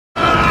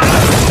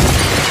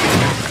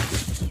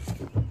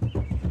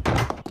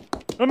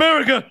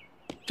America,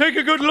 take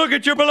a good look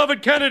at your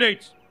beloved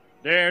candidates.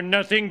 They're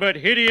nothing but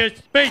hideous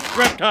space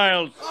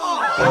reptiles.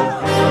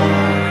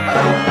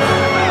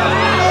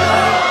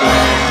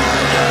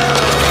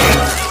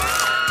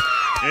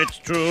 It's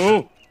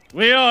true.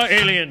 We are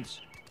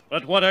aliens.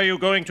 But what are you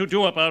going to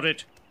do about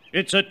it?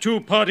 It's a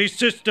two-party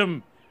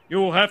system.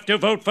 You have to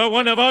vote for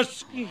one of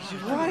us. He's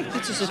right.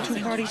 This is a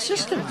two-party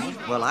system.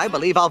 Well, I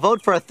believe I'll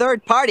vote for a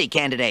third-party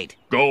candidate.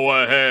 Go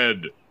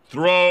ahead.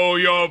 Throw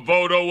your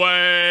vote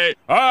away.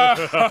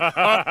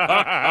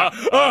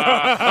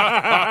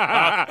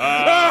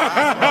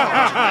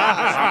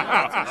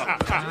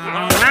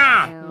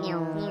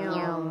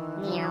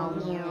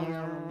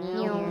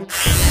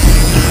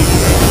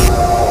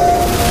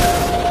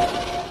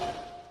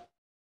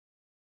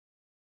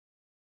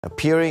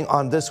 Appearing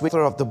on this week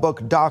of the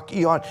book, Dark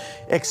Eon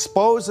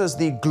exposes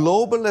the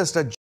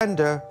globalist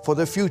agenda for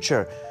the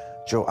future.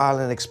 Joe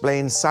Allen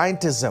explains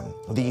scientism.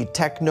 The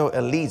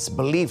techno-elites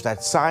believe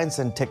that science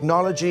and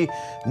technology,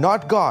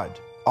 not God,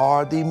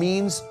 are the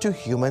means to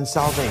human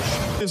salvation.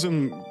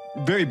 Scientism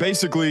very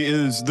basically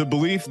is the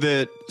belief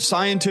that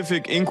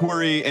scientific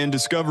inquiry and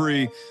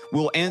discovery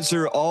will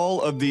answer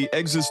all of the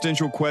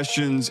existential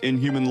questions in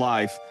human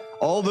life.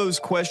 All those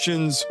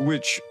questions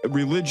which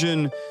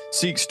religion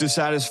seeks to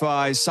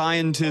satisfy,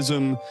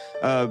 scientism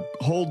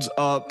holds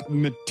up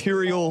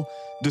material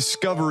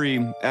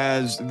discovery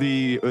as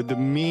the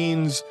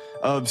means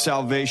of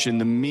salvation,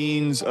 the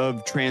means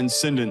of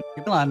transcendence.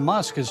 Elon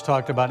Musk has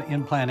talked about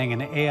implanting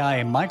an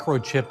AI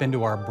microchip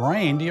into our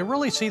brain. Do you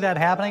really see that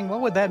happening?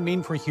 What would that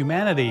mean for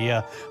humanity?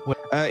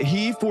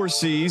 He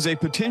foresees a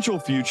potential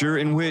future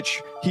in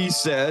which, he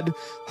said,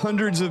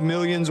 hundreds of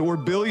millions or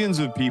billions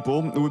of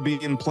people would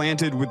be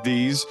implanted with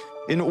these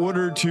in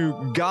order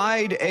to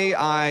guide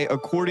AI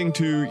according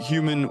to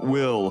human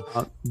will.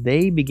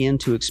 They begin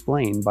to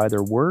explain by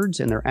their words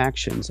and their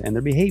actions and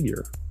their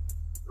behavior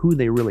who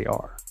they really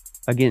are.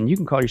 Again, you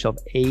can call yourself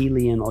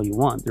alien all you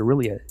want. They're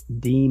really a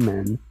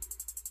demon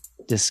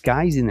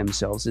disguising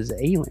themselves as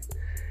alien.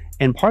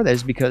 And part of that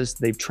is because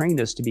they've trained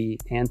us to be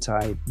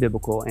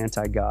anti-biblical,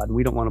 anti-God. And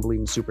we don't want to believe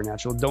in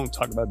supernatural. Don't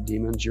talk about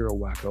demons. You're a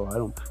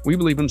wacko. We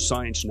believe in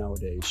science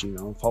nowadays, you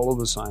know, follow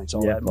the science,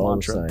 all that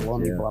mantra,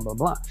 blah, blah,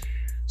 blah.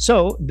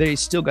 So they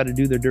still got to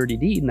do their dirty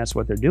deed, and that's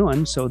what they're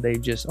doing. So they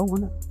just, oh,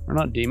 we're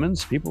not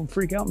demons. People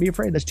freak out and be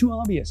afraid. That's too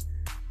obvious.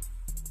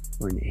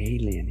 We're an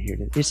alien here.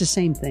 It's the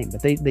same thing,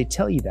 but they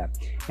tell you that.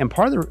 And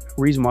part of the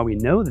reason why we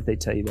know that they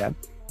tell you that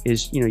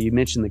is, you know, you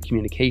mentioned the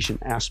communication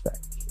aspect,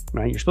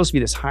 right? You're supposed to be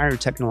this higher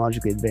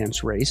technologically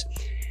advanced race.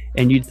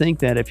 And you'd think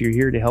that if you're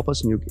here to help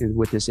us and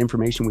with this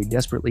information we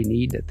desperately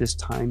need at this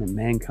time in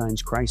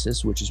mankind's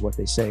crisis, which is what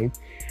they say,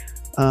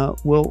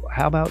 well,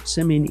 how about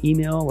send me an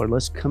email, or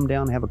let's come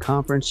down and have a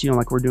conference, you know,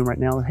 like we're doing right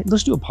now. Hey,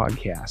 let's do a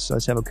podcast. So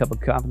let's have a cup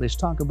of coffee. Let's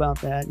talk about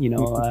that, you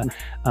know,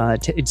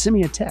 send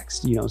me a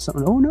text, you know,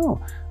 something. Oh no,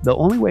 the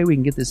only way we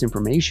can get this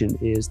information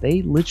is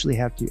they literally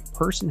have to, a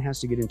person has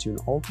to get into an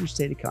altered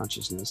state of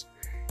consciousness,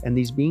 and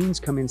these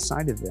beings come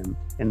inside of them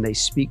and they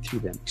speak through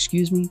them.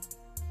 Excuse me?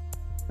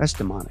 That's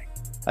demonic.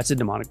 That's a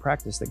demonic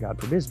practice that God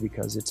forbids,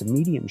 because it's a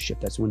mediumship.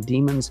 That's when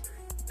demons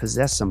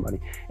possess somebody.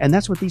 And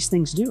that's what these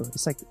things do.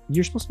 It's like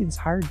you're supposed to be this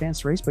higher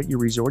advanced race, but you're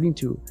resorting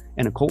to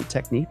an occult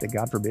technique that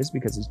God forbids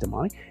because it's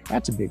demonic.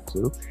 That's a big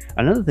clue.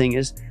 Another thing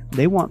is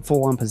they want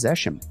full-on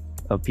possession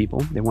of people.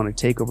 They want to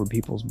take over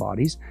people's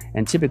bodies.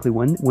 And typically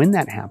when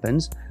that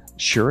happens,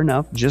 sure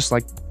enough, just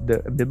like the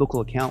biblical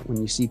account, when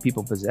you see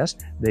people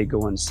possessed, they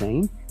go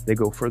insane. They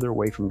go further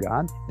away from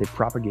God. They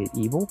propagate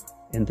evil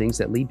and things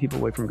that lead people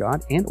away from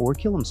God, and or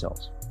kill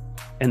themselves.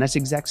 And that's the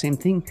exact same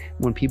thing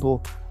when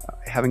people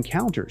have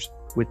encounters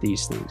with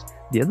these things.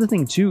 The other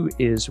thing too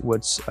is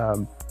what's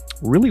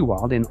really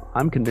wild, and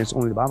I'm convinced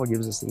only the Bible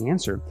gives us the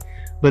answer,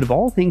 but of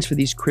all things for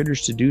these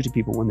critters to do to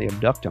people when they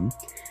abduct them,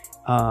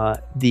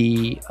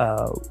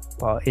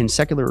 in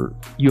secular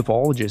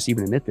ufologists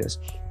even admit this,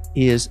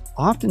 is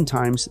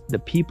oftentimes the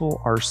people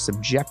are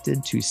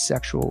subjected to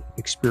sexual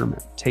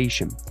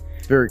experimentation.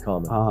 It's very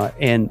common.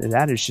 And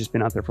that has just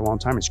been out there for a long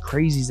time. As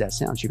crazy as that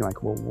sounds, you're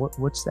like, well,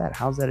 what's that?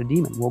 How's that a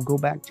demon? Well, go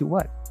back to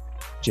what?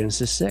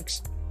 Genesis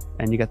 6.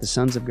 And you got the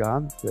sons of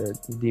God, the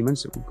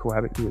demons that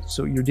cohabit with.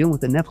 So you're dealing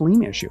with the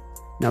Nephilim issue.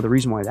 Now, the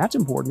reason why that's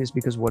important is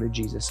because what did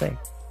Jesus say?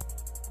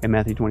 In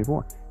Matthew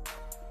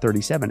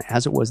 24:37,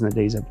 as it was in the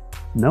days of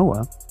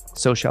Noah,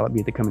 so shall it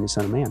be at the coming of the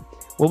Son of Man.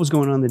 What was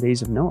going on in the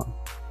days of Noah?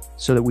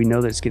 So that we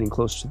know that it's getting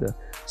close to the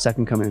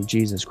second coming of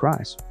Jesus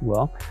Christ.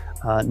 Well,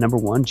 number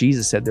one,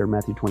 Jesus said there in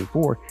Matthew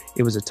 24,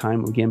 it was a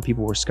time, again,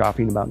 people were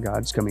scoffing about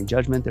God's coming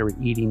judgment. They were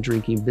eating,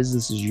 drinking,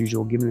 business as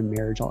usual, giving in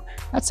marriage.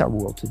 That's our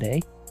world today.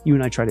 You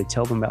and I try to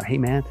tell them about, hey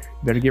man,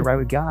 you better get right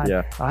with God.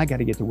 Yeah. I got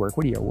to get to work.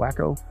 What are you, a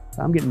wacko?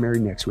 I'm getting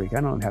married next week.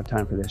 I don't have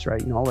time for this,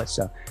 right? You know, all that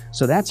stuff.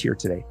 So that's here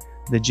today.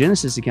 The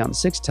Genesis account in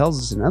 6 tells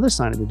us another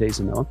sign of the days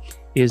of Noah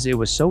is it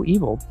was so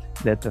evil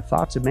that the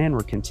thoughts of man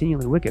were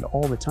continually wicked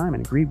all the time,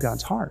 and it grieved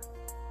God's heart.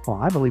 Well,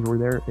 I believe we're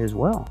there as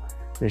well.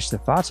 There's the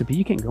thoughts of people.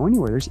 You can't go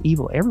anywhere. There's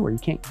evil everywhere. You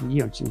can't,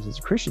 as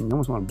a Christian, you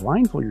almost want to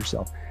blindfold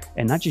yourself.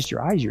 And not just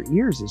your eyes, your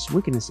ears. There's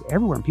wickedness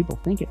everywhere, and people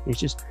think it. It's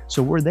just,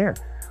 so we're there.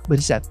 But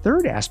it's that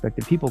third aspect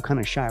that people kind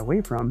of shy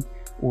away from,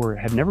 or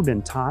have never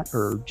been taught,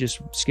 or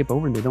just skip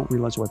over and they don't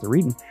realize what they're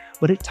reading.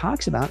 But it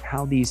talks about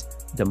how these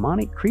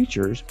demonic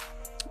creatures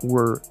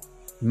were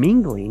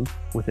mingling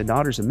with the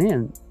daughters of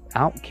men.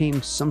 Out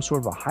came some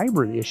sort of a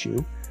hybrid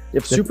issue.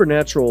 If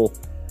supernatural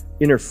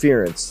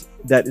interference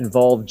that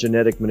involved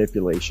genetic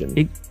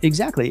manipulation.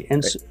 Exactly.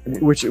 And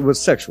which was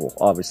sexual,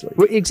 obviously.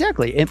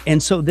 Exactly.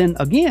 And so then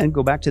again,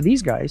 go back to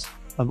these guys.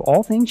 Of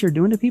all things you're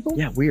doing to people.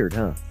 Yeah, weird,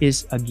 huh?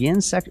 Is again,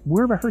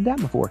 where have I heard that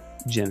before?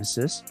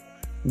 Genesis,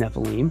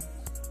 Nephilim,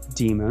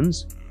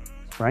 demons,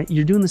 right?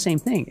 You're doing the same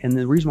thing. And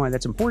the reason why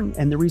that's important,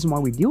 and the reason why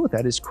we deal with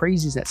that, as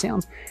crazy as that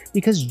sounds,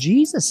 because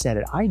Jesus said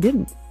it, I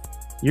didn't.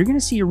 You're going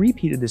to see a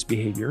repeat of this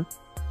behavior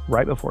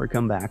right before I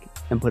come back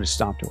and put a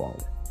stop to all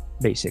of it,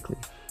 basically,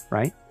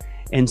 right?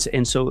 And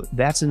so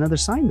that's another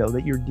sign, though,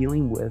 that you're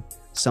dealing with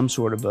some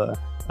sort of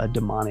a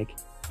demonic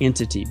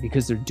entity,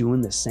 because they're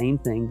doing the same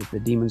thing that the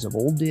demons of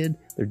old did.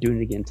 They're doing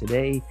it again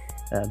today.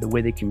 The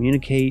way they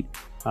communicate,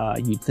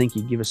 you'd think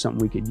you'd give us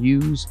something we could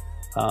use,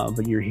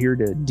 but you're here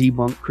to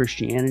debunk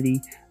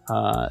Christianity,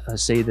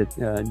 say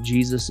that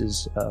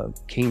Jesus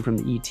came from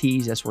the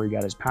ETs, that's where he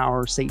got his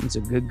power. Satan's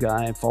a good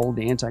guy, followed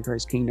the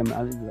Antichrist kingdom.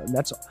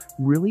 That's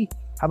really,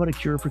 how about a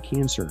cure for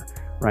cancer,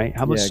 right?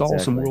 How about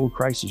solve some world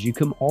crisis? You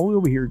come all the way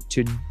over here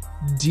to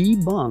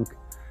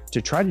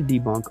try to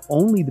debunk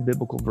only the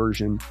biblical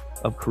version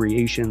of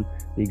creation,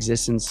 the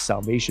existence,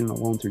 salvation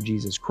alone through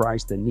Jesus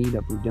Christ, the need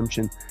of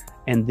redemption,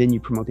 and then you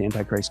promote the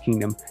Antichrist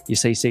kingdom. You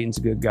say Satan's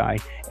a good guy,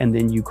 and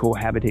then you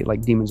cohabitate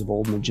like demons of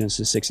old in the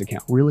Genesis 6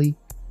 account. Really?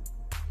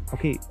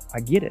 Okay, I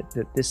get it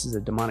that this is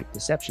a demonic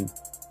deception,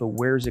 but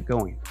where's it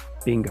going?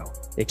 Bingo.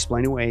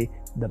 Explain away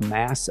the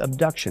mass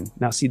abduction.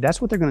 Now, see,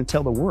 that's what they're going to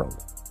tell the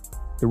world.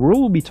 The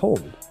world will be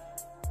told,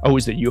 oh,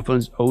 is it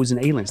UFOs, O's,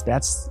 and aliens?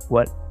 That's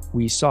what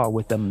we saw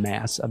with the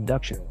mass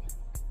abduction.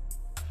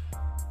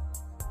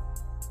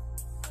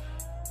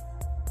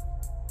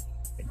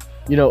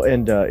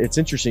 And it's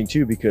interesting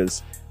too,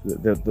 because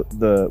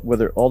the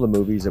whether all the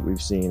movies that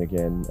we've seen,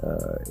 again,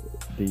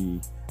 the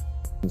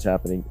things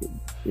happening,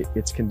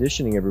 it's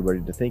conditioning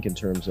everybody to think in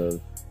terms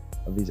of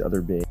these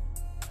other being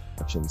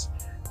actions.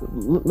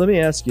 Let me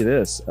ask you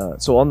this.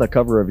 So on the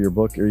cover of your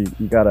book, you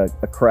got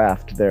a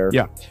craft there.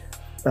 Yeah.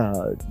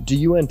 Do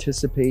you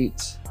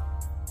anticipate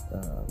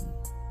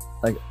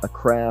like a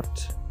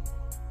craft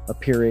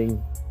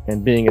appeering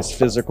and being as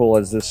physical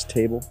as this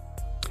table?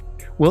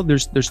 Well,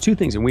 there's two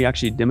things, and we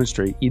actually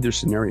demonstrate either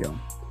scenario.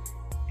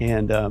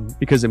 And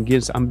because I'm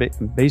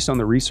based on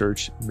the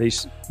research,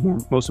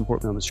 most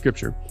importantly on the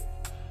scripture,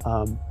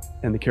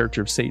 and the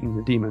character of Satan and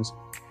the demons,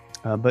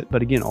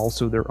 but again,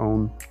 also their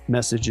own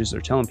messages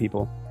they're telling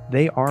people.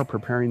 They are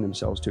preparing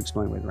themselves to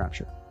explain away the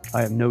rapture.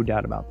 I have no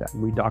doubt about that,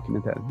 and we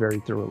document that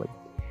very thoroughly.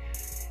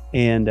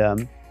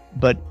 And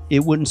but it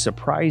wouldn't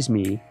surprise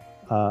me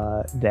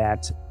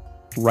that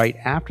right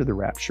after the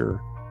rapture,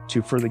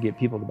 to further get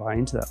people to buy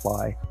into that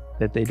lie,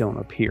 that they don't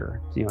appear.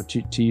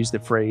 To use the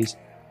phrase,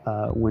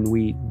 when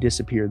we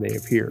disappear, they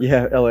appear.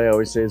 Yeah, LA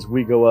always says,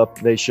 we go up,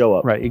 they show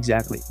up. Right,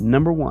 exactly.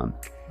 Number one,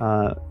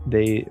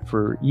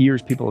 for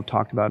years, people have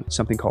talked about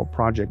something called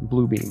Project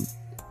Bluebeam,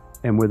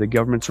 and where the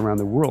governments around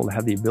the world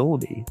have the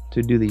ability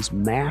to do these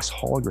mass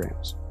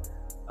holograms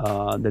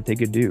that they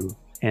could do.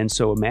 And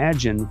so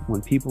imagine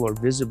when people are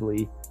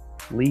visibly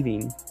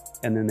leaving,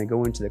 and then they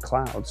go into the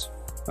clouds.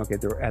 Okay,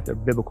 they're at their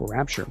biblical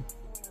rapture.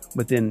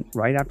 But then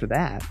right after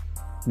that,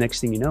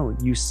 next thing you know,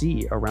 you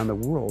see around the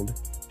world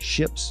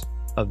ships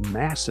of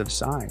massive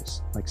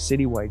size, like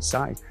citywide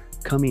size,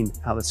 coming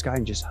out of the sky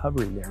and just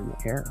hovering there in the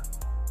air,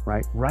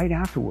 right? Right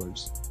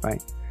afterwards,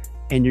 right?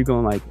 And you're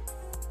going like,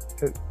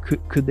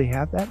 could they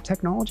have that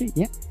technology?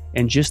 Yeah.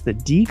 And just the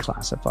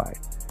declassified.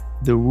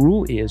 The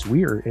rule is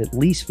we are at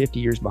least 50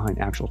 years behind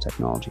actual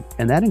technology,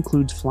 and that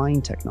includes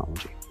flying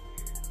technology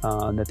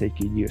that they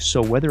could use.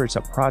 So whether it's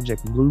a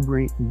Project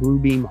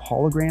Bluebeam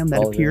hologram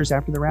that appears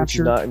after the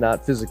rapture,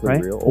 not physically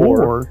right? real,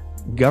 or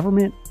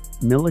government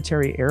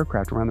military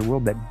aircraft around the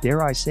world that,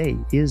 dare I say,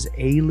 is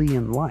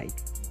alien-like,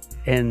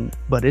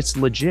 but it's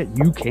legit.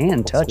 You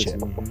can touch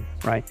it,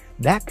 right?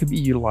 That could be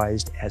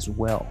utilized as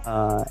well.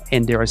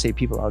 And dare I say,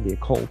 people out of the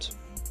occult,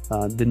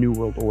 the New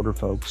World Order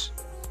folks,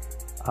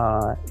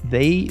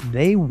 they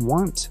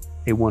want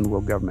a one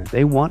world government.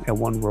 They want a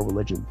one world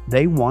religion.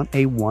 They want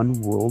a one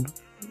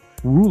world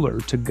ruler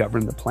to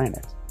govern the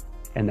planet.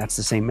 And that's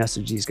the same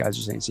message these guys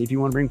are saying. See, if you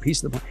want to bring peace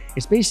to the planet,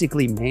 it's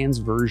basically man's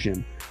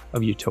version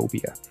of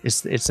utopia.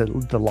 It's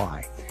the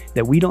lie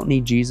that we don't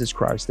need Jesus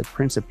Christ, the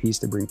Prince of Peace,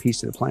 to bring peace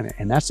to the planet.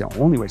 And that's the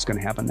only way it's going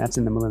to happen. That's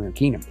in the millennial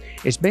kingdom.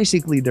 It's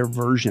basically their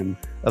version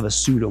of a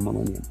pseudo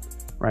millennium,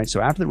 right? So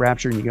after the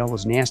rapture, and you get all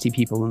those nasty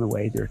people in the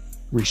way, they're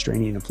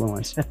restraining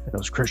influence,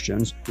 those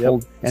Christians.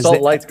 Yep.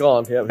 Salt light's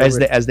gone. Yep.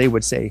 As they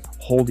would say,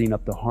 holding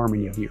up the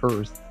harmony of the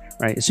earth,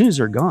 right? As soon as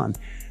they're gone,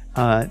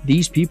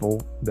 these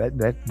people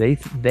that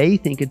they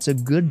think it's a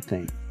good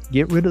thing.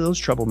 Get rid of those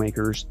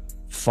troublemakers,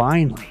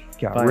 finally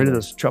got rid of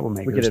those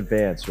troublemakers. We can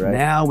advance, right?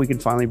 Now we can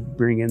finally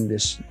bring in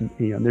this,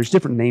 there's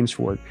different names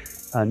for it.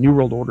 New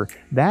World Order.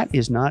 That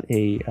is not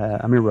I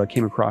remember I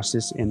came across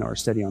this in our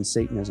study on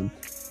Satanism.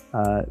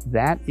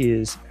 That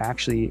is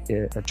actually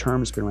a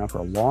term that's been around for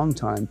a long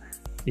time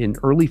in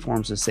early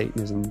forms of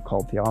Satanism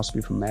called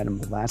Theosophy from Madame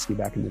Blavatsky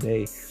back in the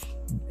day.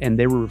 And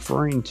they were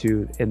referring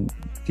to, and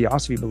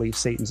Theosophy believes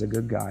Satan's a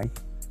good guy,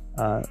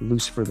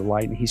 Lucifer the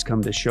light, and he's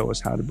come to show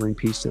us how to bring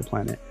peace to the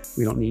planet.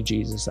 We don't need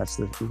Jesus. That's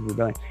the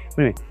rebellion. But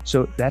anyway,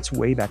 so that's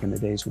way back in the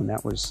days when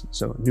that was,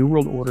 so New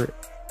World Order,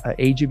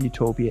 Age of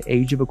Utopia,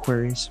 Age of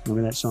Aquarius.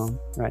 Remember that song?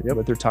 Right? Yep.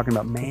 What they're talking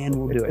about, man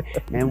will do it.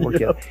 Man will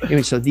kill it.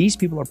 Anyway, so these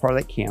people are part of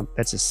that camp.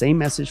 That's the same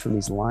message from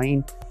these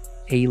lying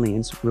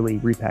aliens, really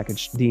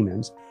repackaged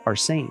demons, are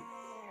saying.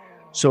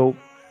 So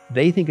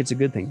they think it's a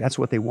good thing. That's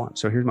what they want.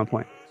 So here's my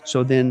point.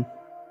 So then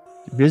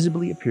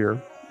visibly appear,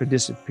 or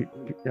disappear,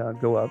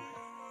 go up,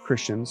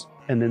 Christians,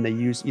 and then they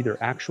use either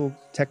actual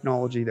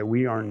technology that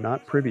we are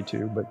not privy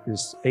to, but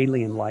is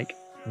alien-like,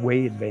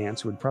 way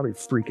advanced, would probably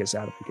freak us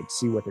out if we could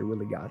see what they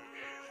really got.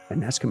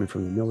 And that's coming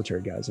from the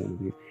military guys I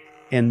interviewed.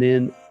 And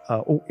then,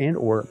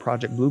 or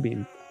Project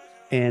Bluebeam.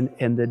 And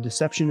the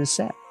deception is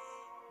set.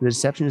 The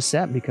deception is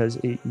set because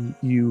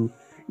you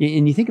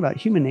think about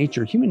human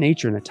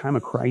nature in a time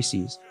of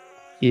crises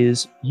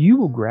is you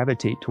will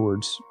gravitate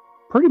towards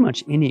pretty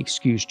much any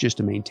excuse just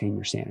to maintain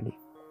your sanity.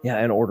 Yeah,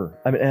 and order.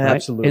 I mean, right?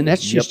 absolutely. And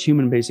that's just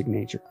human basic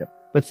nature. Yep.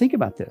 But think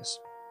about this.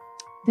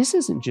 This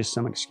isn't just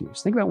some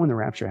excuse. Think about when the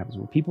rapture happens,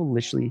 when people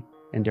literally,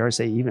 and dare I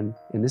say even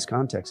in this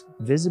context,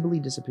 visibly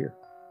disappear.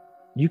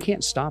 You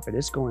can't stop it.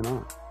 It's going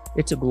on.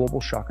 It's a global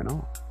shock and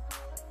awe,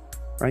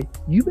 right?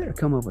 You better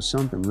come up with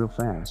something real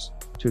fast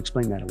to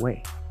explain that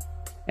away.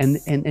 And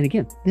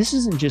again, this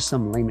isn't just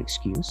some lame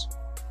excuse.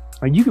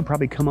 Right? You could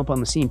probably come up on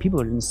the scene.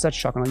 People are in such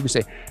shock and awe. You could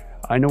say,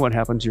 I know what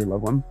happened to your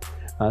loved one.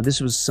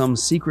 This was some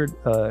secret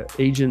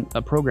agent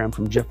program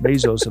from Jeff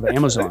Bezos of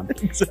Amazon.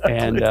 Exactly.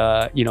 And,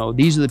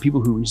 these are the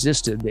people who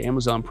resisted the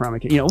Amazon Prime.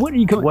 What are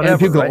you coming? Whatever, and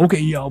people right? go, okay,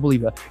 yeah, I'll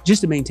believe that.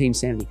 Just to maintain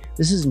sanity.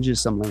 This isn't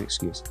just some lame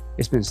excuse.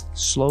 It's been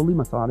slowly,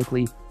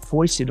 methodically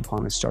foisted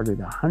upon us, started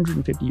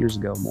 150 years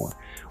ago more,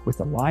 with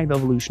the live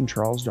evolution,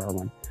 Charles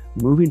Darwin,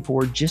 moving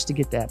forward just to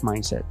get that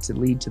mindset, to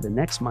lead to the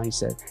next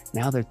mindset,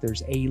 now that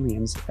there's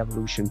aliens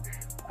evolution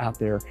out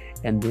there,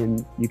 and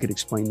then you could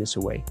explain this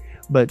away.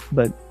 But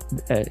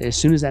as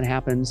soon as that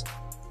happens,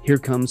 here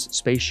comes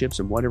spaceships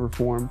in whatever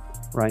form,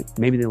 right?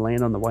 Maybe they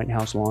land on the White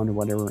House lawn or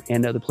whatever,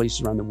 and other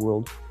places around the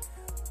world.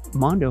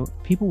 Mondo,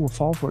 people will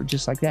fall for it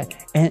just like that.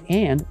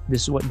 And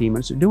this is what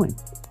demons are doing.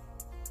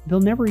 They'll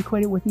never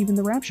equate it with even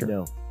the rapture.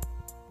 No.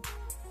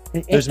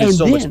 There's been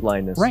so much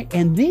blindness. Right,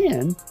 and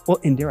then, well,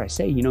 and dare I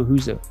say,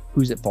 who's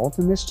at fault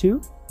in this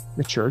too?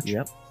 The church.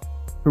 Yep.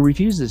 Who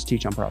refuses to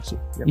teach on prophecy.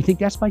 Yep. You think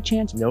that's by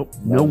chance? Nope.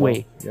 No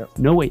way. Yep.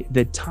 No way.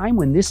 The time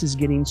when this is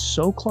getting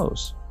so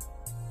close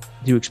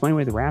to explain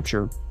away the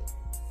rapture,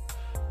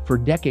 for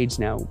decades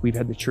now, we've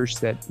had the church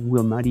that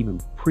will not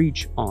even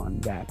preach on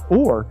that.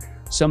 Or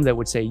some that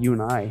would say you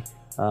and I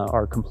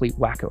are complete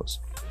wackos,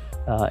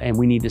 and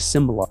we need to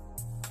symbolize.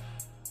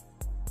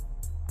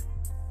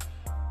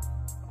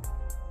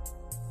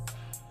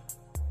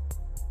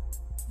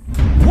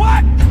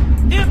 What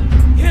if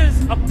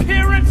his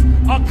appearance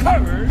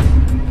occurs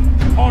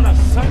on a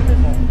Sunday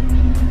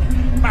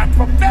morning? My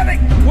prophetic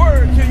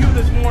word to you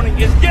this morning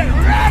is get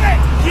ready.